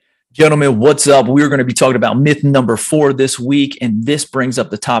Gentlemen, what's up? We're going to be talking about myth number 4 this week, and this brings up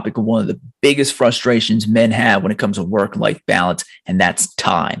the topic of one of the biggest frustrations men have when it comes to work-life balance, and that's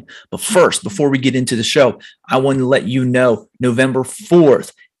time. But first, before we get into the show, I want to let you know November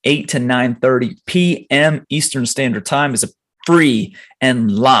 4th, 8 to 9:30 p.m. Eastern Standard Time is a free and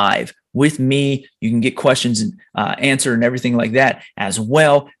live with me. You can get questions answered and everything like that as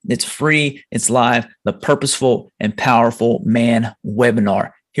well. It's free, it's live, the Purposeful and Powerful Man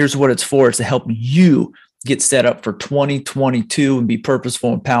webinar. Here's what it's for. It's to help you get set up for 2022 and be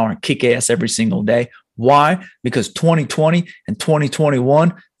purposeful and power and kick ass every single day. Why? Because 2020 and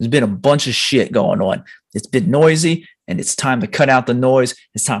 2021, there's been a bunch of shit going on. It's been noisy, and it's time to cut out the noise.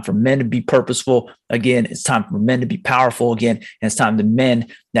 It's time for men to be purposeful again. It's time for men to be powerful again. And it's time to men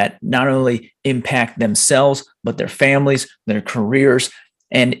that not only impact themselves, but their families, their careers,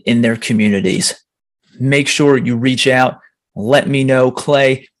 and in their communities. Make sure you reach out. Let me know,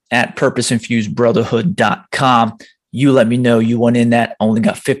 Clay at purposeinfusedbrotherhood.com. You let me know you want in that. Only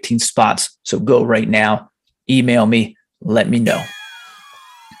got 15 spots. So go right now. Email me. Let me know.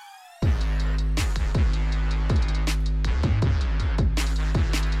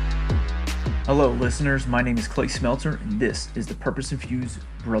 Hello, listeners. My name is Clay Smelter, and this is the Purpose Infused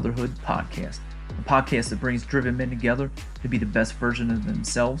Brotherhood podcast, a podcast that brings driven men together to be the best version of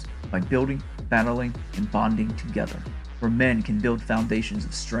themselves by building, battling, and bonding together, where men can build foundations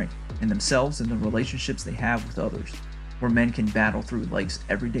of strength in themselves and the relationships they have with others, where men can battle through life's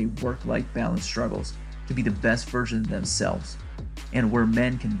everyday work-life balance struggles to be the best version of themselves, and where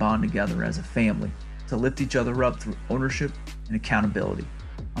men can bond together as a family to lift each other up through ownership and accountability.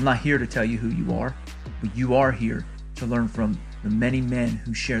 I'm not here to tell you who you are, but you are here to learn from the many men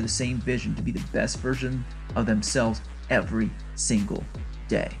who share the same vision to be the best version of themselves every single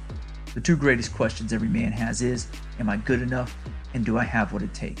day. The two greatest questions every man has is, am I good enough, and do I have what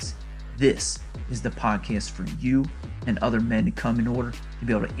it takes? This is the podcast for you and other men to come in order to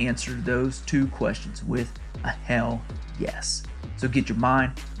be able to answer those two questions with a hell yes. So get your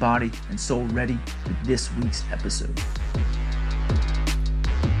mind, body, and soul ready for this week's episode.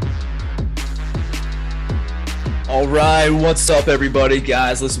 All right, what's up, everybody?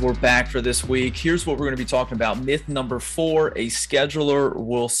 Guys, listen, we're back for this week. Here's what we're going to be talking about. Myth number 4, a scheduler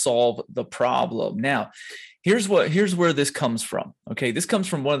will solve the problem. Now, here's where this comes from. Okay, this comes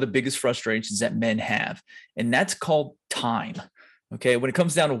from one of the biggest frustrations that men have, and that's called time. Okay, when it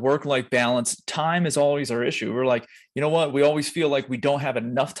comes down to work-life balance, time is always our issue. We're like, you know what? We always feel like we don't have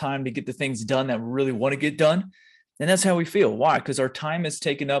enough time to get the things done that we really want to get done. And that's how we feel. Why? Because our time is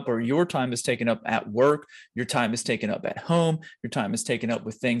taken up, or your time is taken up at work. Your time is taken up at home. Your time is taken up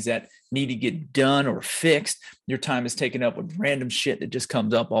with things that need to get done or fixed. Your time is taken up with random shit that just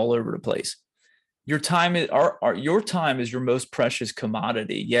comes up all over the place. Your time is your time is your most precious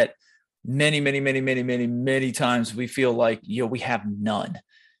commodity. Yet many times we feel like, we have none.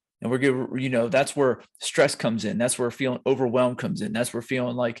 And we're good, that's where stress comes in. That's where feeling overwhelmed comes in. That's where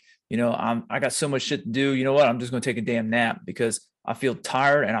feeling like, I got so much shit to do. You know what? I'm just going to take a damn nap because I feel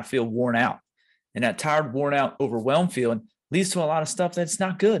tired and I feel worn out. And that tired, worn out, overwhelmed feeling leads to a lot of stuff that's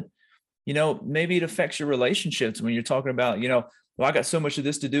not good. Maybe it affects your relationships when you're talking about, well, I got so much of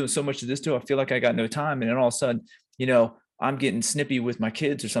this to do and so much of this to do. I feel like I got no time. And then all of a sudden, I'm getting snippy with my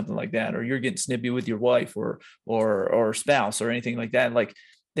kids or something like that, or you're getting snippy with your wife or spouse or anything like that. Like,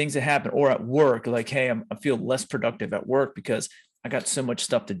 things that happen, or at work, like, hey, I feel less productive at work because I got so much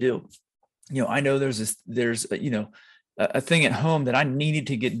stuff to do. I know there's a thing at home that I needed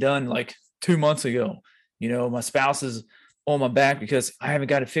to get done like 2 months ago. My spouse is on my back because I haven't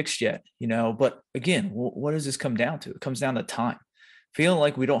got it fixed yet. But again, what does this come down to? It comes down to time. Feeling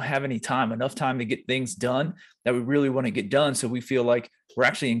like we don't have enough time to get things done that we really want to get done. So we feel like we're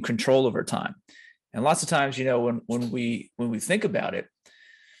actually in control of our time. And lots of times, when we think about it,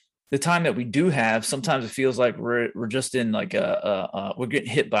 the time that we do have, sometimes it feels like we're just in like we're getting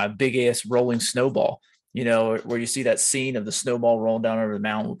hit by a big ass rolling snowball, where you see that scene of the snowball rolling down over the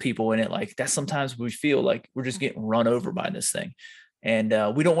mountain with people in it. Like that, sometimes we feel like we're just getting run over by this thing. And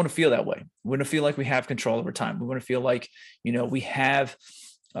we don't want to feel that way. We want to feel like we have control over time. We want to feel like, we have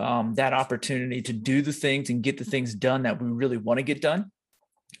that opportunity to do the things and get the things done that we really want to get done.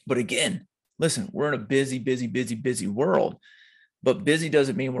 But again, listen, we're in a busy world. But busy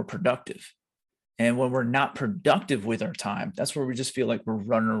doesn't mean we're productive. And when we're not productive with our time, that's where we just feel like we're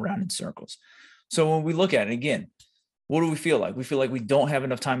running around in circles. So when we look at it again, what do we feel like? We feel like we don't have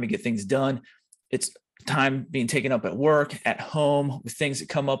enough time to get things done. It's time being taken up at work, at home, with things that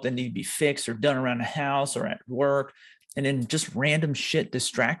come up that need to be fixed or done around the house or at work, and then just random shit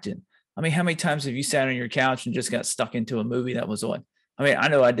distracted. I mean, how many times have you sat on your couch and just got stuck into a movie that was on? I mean, I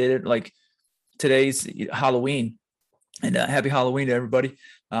know I did it. Like today's Halloween, and happy Halloween to everybody.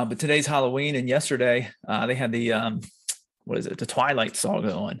 But today's Halloween, and yesterday they had the what is it, the Twilight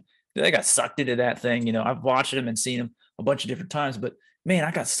Saga on. They got sucked into that thing. I've watched them and seen them a bunch of different times, but man,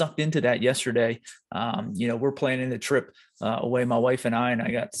 I got sucked into that yesterday. We're planning a trip away, my wife and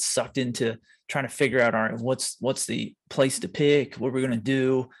I got sucked into trying to figure out, all right, what's the place to pick, what we're going to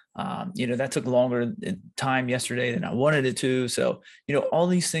do. That took longer time yesterday than I wanted it to. So, all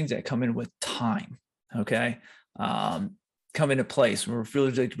these things that come in with time, okay, come into place. We're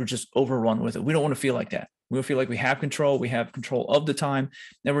feeling like we're just overrun with it. We don't want to feel like that. We feel like we have control. We have control of the time,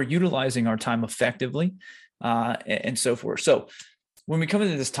 and we're utilizing our time effectively, and so forth. So when we come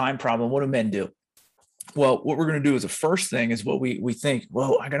into this time problem, what do men do? Well, what we're going to do is the first thing is what we think,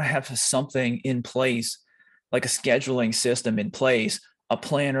 well, I got to have something in place, like a scheduling system in place, a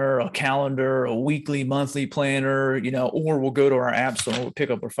planner, a calendar, a weekly, monthly planner, or we'll go to our app store, we'll pick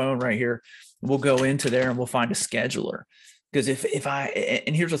up our phone right here. We'll go into there and we'll find a scheduler. Because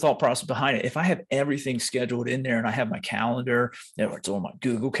and here's the thought process behind it. If I have everything scheduled in there and I have my calendar, or it's on my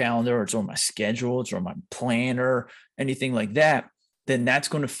Google Calendar, or it's on my schedule, it's on my planner, anything like that, then that's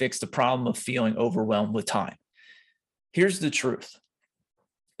going to fix the problem of feeling overwhelmed with time. Here's the truth.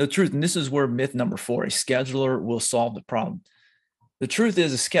 The truth, and this is where myth number 4, a scheduler will solve the problem. The truth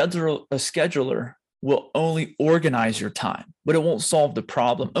is a scheduler will only organize your time, but it won't solve the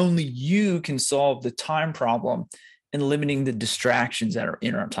problem. Only you can solve the time problem and limiting the distractions that are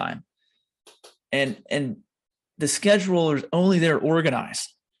in our time. And the scheduler is only there to organize.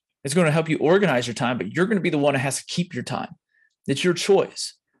 It's going to help you organize your time, but you're going to be the one that has to keep your time. It's your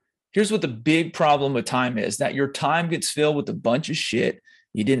choice. Here's what the big problem with time is, that your time gets filled with a bunch of shit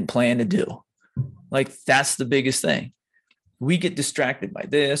you didn't plan to do. Like, that's the biggest thing. We get distracted by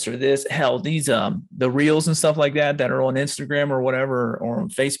this or this. Hell, these the reels and stuff like that are on Instagram or whatever, or on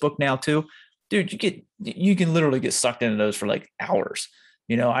Facebook now too. Dude, you can literally get sucked into those for like hours.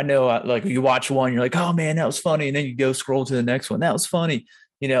 I know like you watch one, you're like, oh man, that was funny. And then you go scroll to the next one. That was funny.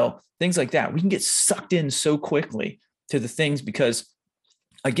 Things like that. We can get sucked in so quickly to the things because,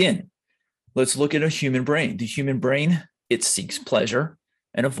 again, let's look at a human brain. The human brain, it seeks pleasure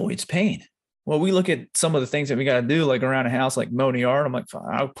and avoids pain. Well, we look at some of the things that we got to do, like around the house, like mowing the yard. I'm like,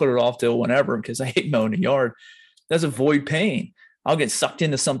 I'll put it off till whenever because I hate mowing the yard. That's avoid pain. I'll get sucked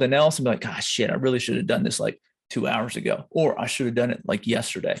into something else and be like, gosh, shit, I really should have done this like 2 hours ago, or I should have done it like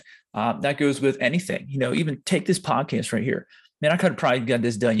yesterday. That goes with anything, even take this podcast right here. Man, I could have probably got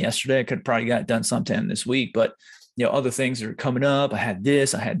this done yesterday. I could have probably got it done sometime this week, but other things are coming up. I had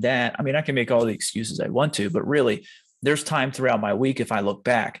this, I had that. I mean, I can make all the excuses I want to, but really there's time throughout my week. If I look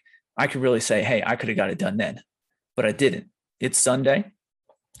back, I could really say, hey, I could have got it done then, but I didn't. It's Sunday.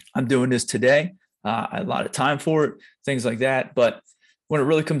 I'm doing this today. I had a lot of time for it, things like that. But when it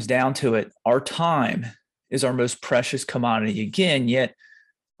really comes down to it, our time is our most precious commodity again. Yet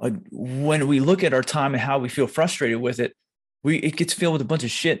when we look at our time and how we feel frustrated with it, it gets filled with a bunch of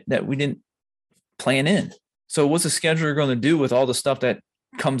shit that we didn't plan in. So what's a scheduler going to do with all the stuff that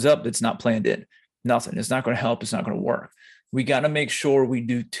comes up that's not planned in? Nothing. It's not going to help. It's not going to work. We got to make sure we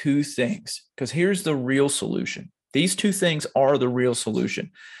do 2 things, because here's the real solution. These 2 things are the real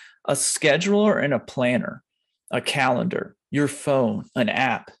solution. A scheduler and a planner, a calendar, your phone, an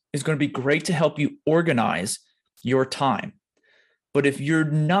app is going to be great to help you organize your time. But if you're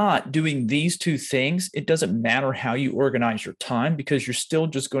not doing these 2 things, it doesn't matter how you organize your time, because you're still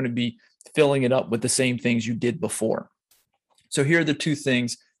just going to be filling it up with the same things you did before. So here are the 2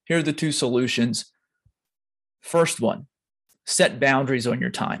 things. Here are the 2 solutions. First one, set boundaries on your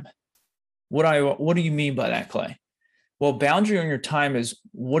time. What do you mean by that, Clay? Well, boundary on your time is,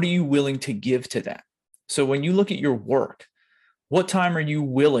 what are you willing to give to that? So when you look at your work, what time are you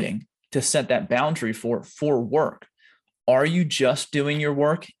willing to set that boundary for work? Are you just doing your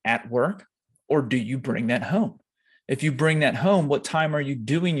work at work, or do you bring that home? If you bring that home, what time are you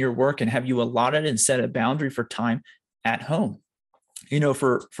doing your work, and have you allotted and set a boundary for time at home?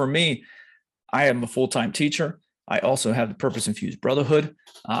 For me, I am a full-time teacher. I also have the Purpose Infused Brotherhood,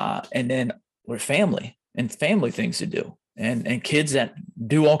 and then we're family things to do, and kids that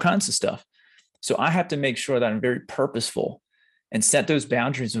do all kinds of stuff. So I have to make sure that I'm very purposeful and set those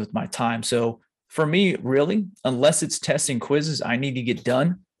boundaries with my time. So for me, really, unless it's testing quizzes I need to get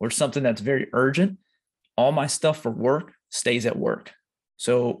done or something that's very urgent, all my stuff for work stays at work.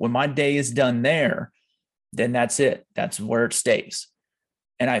 So when my day is done there, then that's it. That's where it stays.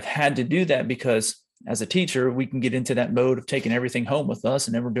 And I've had to do that because as a teacher, we can get into that mode of taking everything home with us,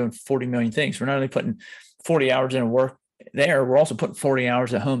 and then we're doing 40 million things. We're not only putting 40 hours in work there, we're also putting 40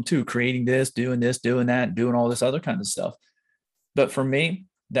 hours at home too, creating this, doing that, doing all this other kind of stuff. But for me,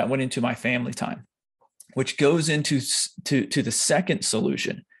 that went into my family time, which goes into to the second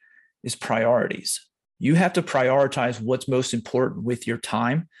solution is priorities. You have to prioritize what's most important with your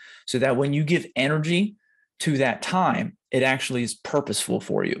time so that when you give energy to that time, it actually is purposeful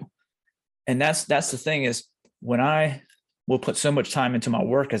for you. And that's the thing is when I will put so much time into my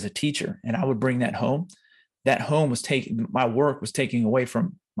work as a teacher and I would bring that home was taking, my work was taking away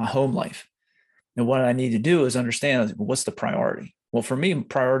from my home life. And what I need to do is understand what's the priority. Well, for me,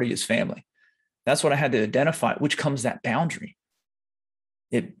 priority is family. That's what I had to identify, which comes that boundary.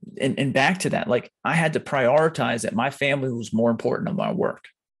 And back to that, like I had to prioritize that my family was more important than my work.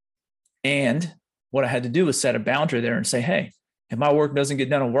 And what I had to do was set a boundary there and say, hey, if my work doesn't get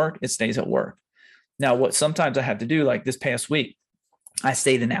done at work, it stays at work. Now, what sometimes I have to do, like this past week, I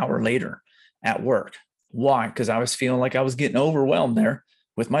stayed an hour later at work. Why? Because I was feeling like I was getting overwhelmed there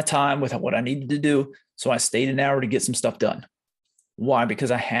with my time, with what I needed to do. So I stayed an hour to get some stuff done. Why?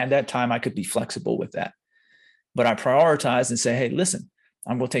 Because I had that time. I could be flexible with that. But I prioritized and say, hey, listen,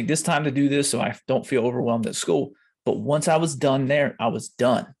 I'm going to take this time to do this so I don't feel overwhelmed at school. But once I was done there, I was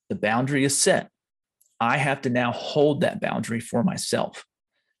done. The boundary is set. I have to now hold that boundary for myself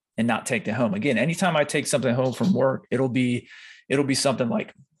and not take it home. Again, anytime I take something home from work, it'll be something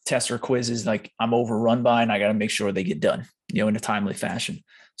like tests or quizzes, like I'm overrun by, and I got to make sure they get done, in a timely fashion.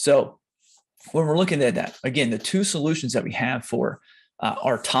 So when we're looking at that, again, the two solutions that we have for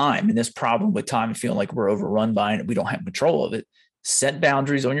our time and this problem with time and feeling like we're overrun by it and we don't have control of it, set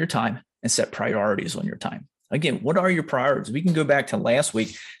boundaries on your time and set priorities on your time. Again, what are your priorities? We can go back to last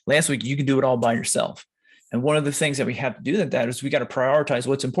week. Last week, you can do it all by yourself. And one of the things that we have to do that is we got to prioritize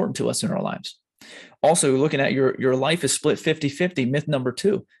what's important to us in our lives. Also, looking at your life is split 50-50, myth number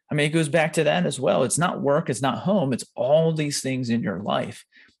 2. I mean, it goes back to that as well. It's not work, it's not home, it's all these things in your life.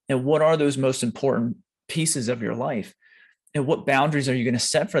 And what are those most important pieces of your life? And what boundaries are you going to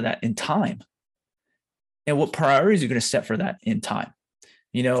set for that in time? And what priorities are you going to set for that in time?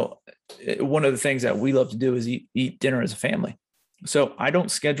 One of the things that we love to do is eat dinner as a family. So I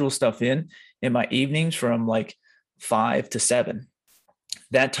don't schedule stuff in my evenings from like 5 to 7.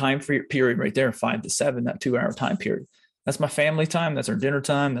 That time period right there, 5 to 7, that 2-hour time period. That's my family time. That's our dinner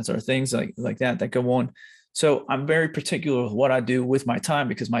time. That's our things like that go on. So I'm very particular with what I do with my time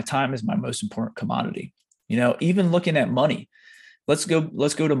because my time is my most important commodity. Even looking at money, let's go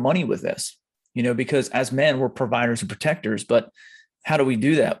to money with this, because as men, we're providers and protectors, but how do we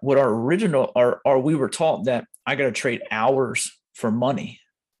do that? What we were taught that I got to trade hours for money.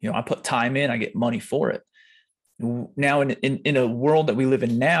 I put time in, I get money for it. Now in a world that we live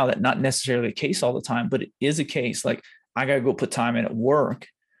in now, that not necessarily the case all the time, but it is a case. Like I got to go put time in at work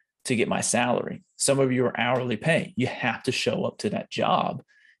to get my salary. Some of you are hourly pay. You have to show up to that job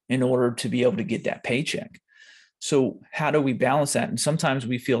in order to be able to get that paycheck. So how do we balance that? And sometimes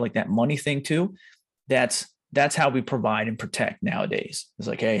we feel like that money thing too, that's how we provide and protect nowadays. It's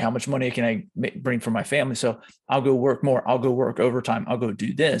like, hey, how much money can I bring for my family? So I'll go work more. I'll go work overtime. I'll go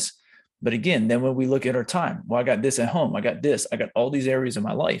do this. But again, then when we look at our time, well, I got this at home. I got this. I got all these areas of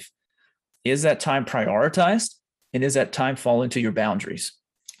my life. Is that time prioritized? And is that time fall into your boundaries?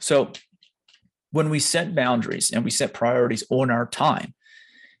 So when we set boundaries and we set priorities on our time,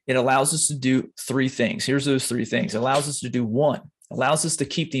 it allows us to do 3 things. Here's those 3 things. It allows us to do 1, allows us to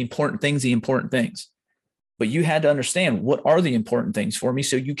keep the important things. But you had to understand what are the important things for me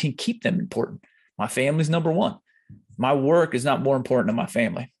so you can keep them important. My family's number 1. My work is not more important than my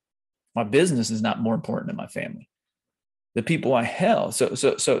family. My business is not more important than my family. The people I help, so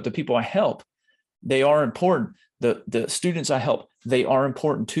the people I help, they are important. The students I help, they are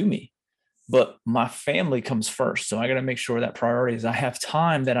important to me. But my family comes first. So I got to make sure that priority is I have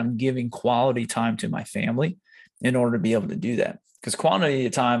time that I'm giving quality time to my family in order to be able to do that. Because quantity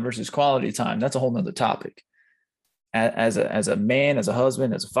of time versus quality of time, that's a whole nother topic. As a man, as a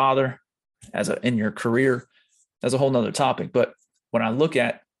husband, as a father, in your career, that's a whole nother topic. But when I look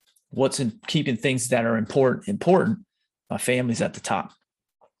at what's in keeping things that are important, my family's at the top.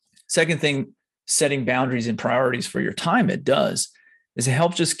 Second thing, setting boundaries and priorities for your time, it does, is it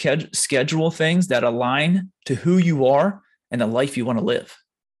helps just schedule things that align to who you are and the life you want to live.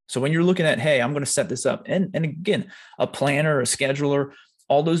 So when you're looking at, hey, I'm going to set this up. And again, a planner, a scheduler,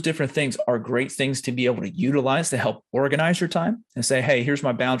 all those different things are great things to be able to utilize to help organize your time and say, hey, here's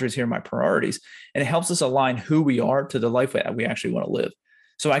my boundaries, here are my priorities. And it helps us align who we are to the life that we actually want to live.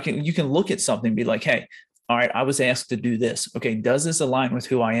 So you can look at something and be like, hey, all right, I was asked to do this. Okay, does this align with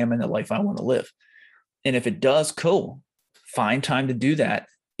who I am and the life I want to live? And if it does, cool. Find time to do that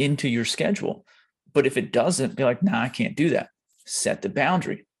into your schedule. But if it doesn't, be like, nah, I can't do that. Set the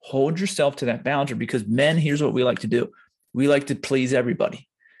boundary. Hold yourself to that boundary because men, here's what we like to do. We like to please everybody.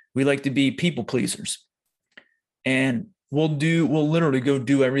 We like to be people pleasers. And we'll literally go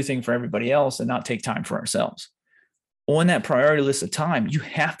do everything for everybody else and not take time for ourselves. On that priority list of time, you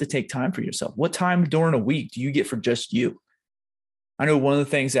have to take time for yourself. What time during a week do you get for just you? I know one of the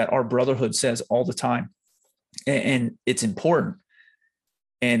things that our brotherhood says all the time, and it's important.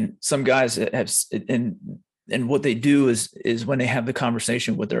 And some guys have, and what they do is when they have the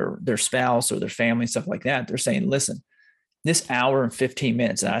conversation with their spouse or their family and stuff like that, they're saying, listen, this hour and 15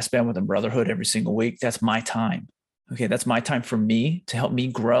 minutes that I spend with a brotherhood every single week, that's my time. Okay, that's my time for me to help me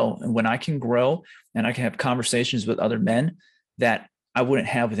grow. And when I can grow and I can have conversations with other men that I wouldn't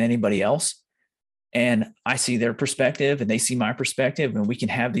have with anybody else, and I see their perspective and they see my perspective, and we can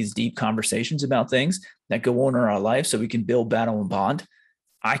have these deep conversations about things that go on in our life so we can build, battle, and bond.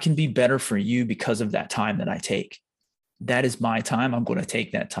 I can be better for you because of that time that I take. That is my time. I'm going to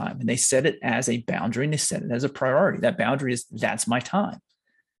take that time. And they set it as a boundary and they set it as a priority. That boundary is, that's my time.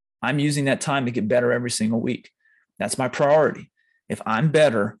 I'm using that time to get better every single week. That's my priority. If I'm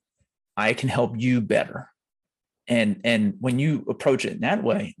better, I can help you better. And when you approach it in that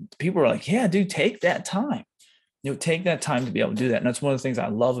way, people are like, yeah, dude, take that time. Take that time to be able to do that. And that's one of the things I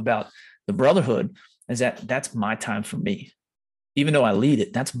love about the brotherhood is that that's my time for me. Even though I lead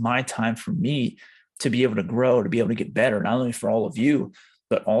it, that's my time for me to be able to grow, to be able to get better, not only for all of you,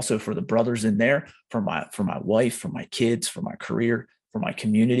 but also for the brothers in there, for my wife, for my kids, for my career, for my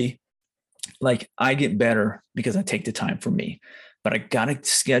community. Like, I get better because I take the time for me, but I got to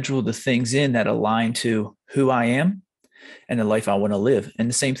schedule the things in that align to who I am and the life I want to live. And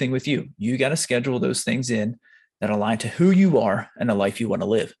the same thing with you. You got to schedule those things in that align to who you are and the life you want to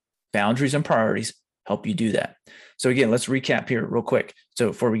live. Boundaries and priorities help you do that. So again, let's recap here real quick. So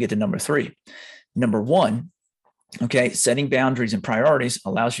before we get to number 3, number 1, okay, setting boundaries and priorities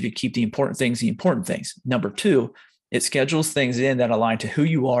allows you to keep the important things. Number 2, it schedules things in that align to who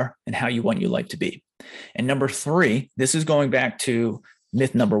you are and how you want your life to be. And number 3, this is going back to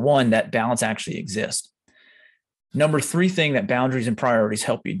myth number 1, that balance actually exists. Number 3 thing that boundaries and priorities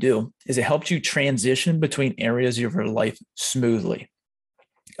help you do is it helps you transition between areas of your life smoothly.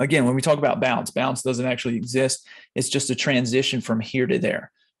 Again, when we talk about balance doesn't actually exist. It's just a transition from here to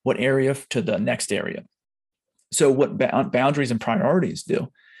there, what area to the next area. So what boundaries and priorities do,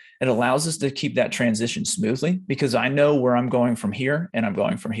 it allows us to keep that transition smoothly because I know where I'm going from here and I'm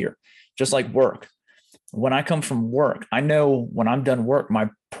going from here. Just like work. When I come from work, I know when I'm done work,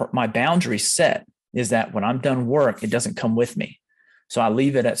 my boundary set is that when I'm done work, it doesn't come with me. So I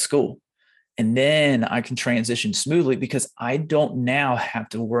leave it at school. And then I can transition smoothly because I don't now have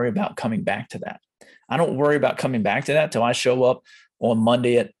to worry about coming back to that. I don't worry about coming back to that till I show up on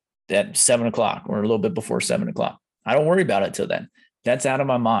Monday at 7:00 or a little bit before 7:00. I don't worry about it till then. That's out of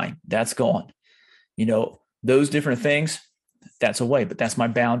my mind. That's gone. Those different things, that's away, but that's my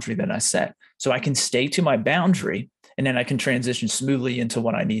boundary that I set. So I can stay to my boundary and then I can transition smoothly into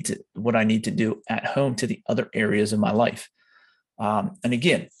what I need to do at home to the other areas of my life. And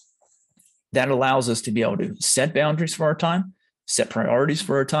again, that allows us to be able to set boundaries for our time, set priorities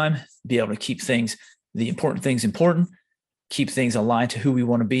for our time, be able to keep the important things important, keep things aligned to who we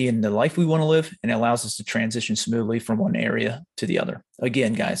want to be and the life we want to live. And it allows us to transition smoothly from one area to the other.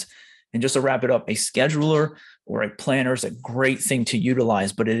 Again, guys, and just to wrap it up, a scheduler or a planner is a great thing to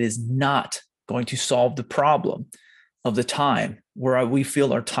utilize, but it is not going to solve the problem of the time where we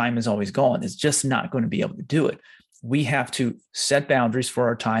feel our time is always gone. It's just not going to be able to do it. We have to set boundaries for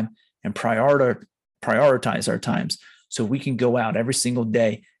our time and prioritize our times so we can go out every single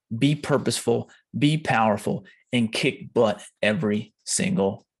day, be purposeful, be powerful, and kick butt every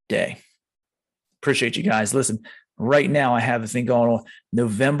single day. Appreciate you guys. Listen, right now I have a thing going on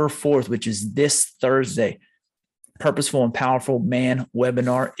November 4th, which is this Thursday, Purposeful and Powerful Man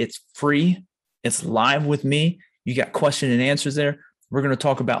webinar. It's free. It's live with me. You got question and answers there. We're going to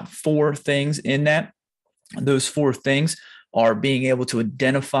talk about 4 things in that. Those 4 things are being able to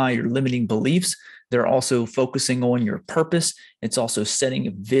identify your limiting beliefs. They're also focusing on your purpose. It's also setting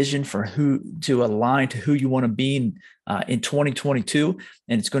a vision for who to align to who you want to be in 2022.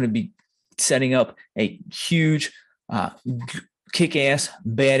 And it's going to be setting up a huge kick-ass,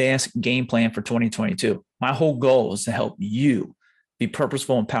 badass game plan for 2022. My whole goal is to help you be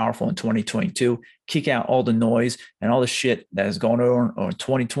purposeful and powerful in 2022, kick out all the noise and all the shit that is going on in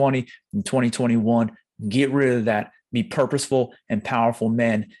 2020 and 2021. Get rid of that. Be purposeful and powerful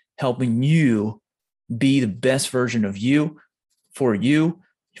men, helping you be the best version of you, for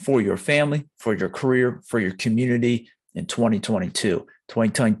your family, for your career, for your community in 2022.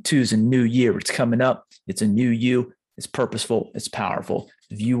 2022 is a new year. It's coming up. It's a new you. It's purposeful. It's powerful.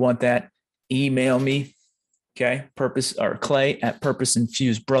 If you want that, email me, Okay. Purpose or Clay at Purpose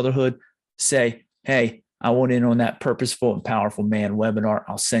Infused Brotherhood. Say, hey, I want in on that Purposeful and Powerful Man webinar.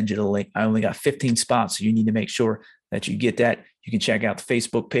 I'll send you the link. I only got 15 spots, so you need to make sure that you get that. You can check out the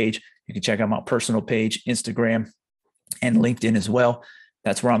Facebook page. You can check out my personal page, Instagram, and LinkedIn as well.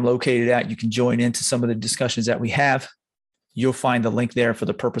 That's where I'm located at. You can join into some of the discussions that we have. You'll find the link there for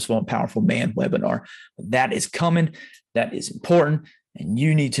the Purposeful and Powerful Man webinar. That is coming. That is important. And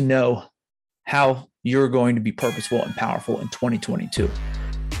you need to know how you're going to be purposeful and powerful in 2022.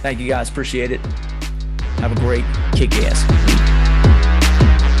 Thank you guys. Appreciate it. Have a great kick-ass week.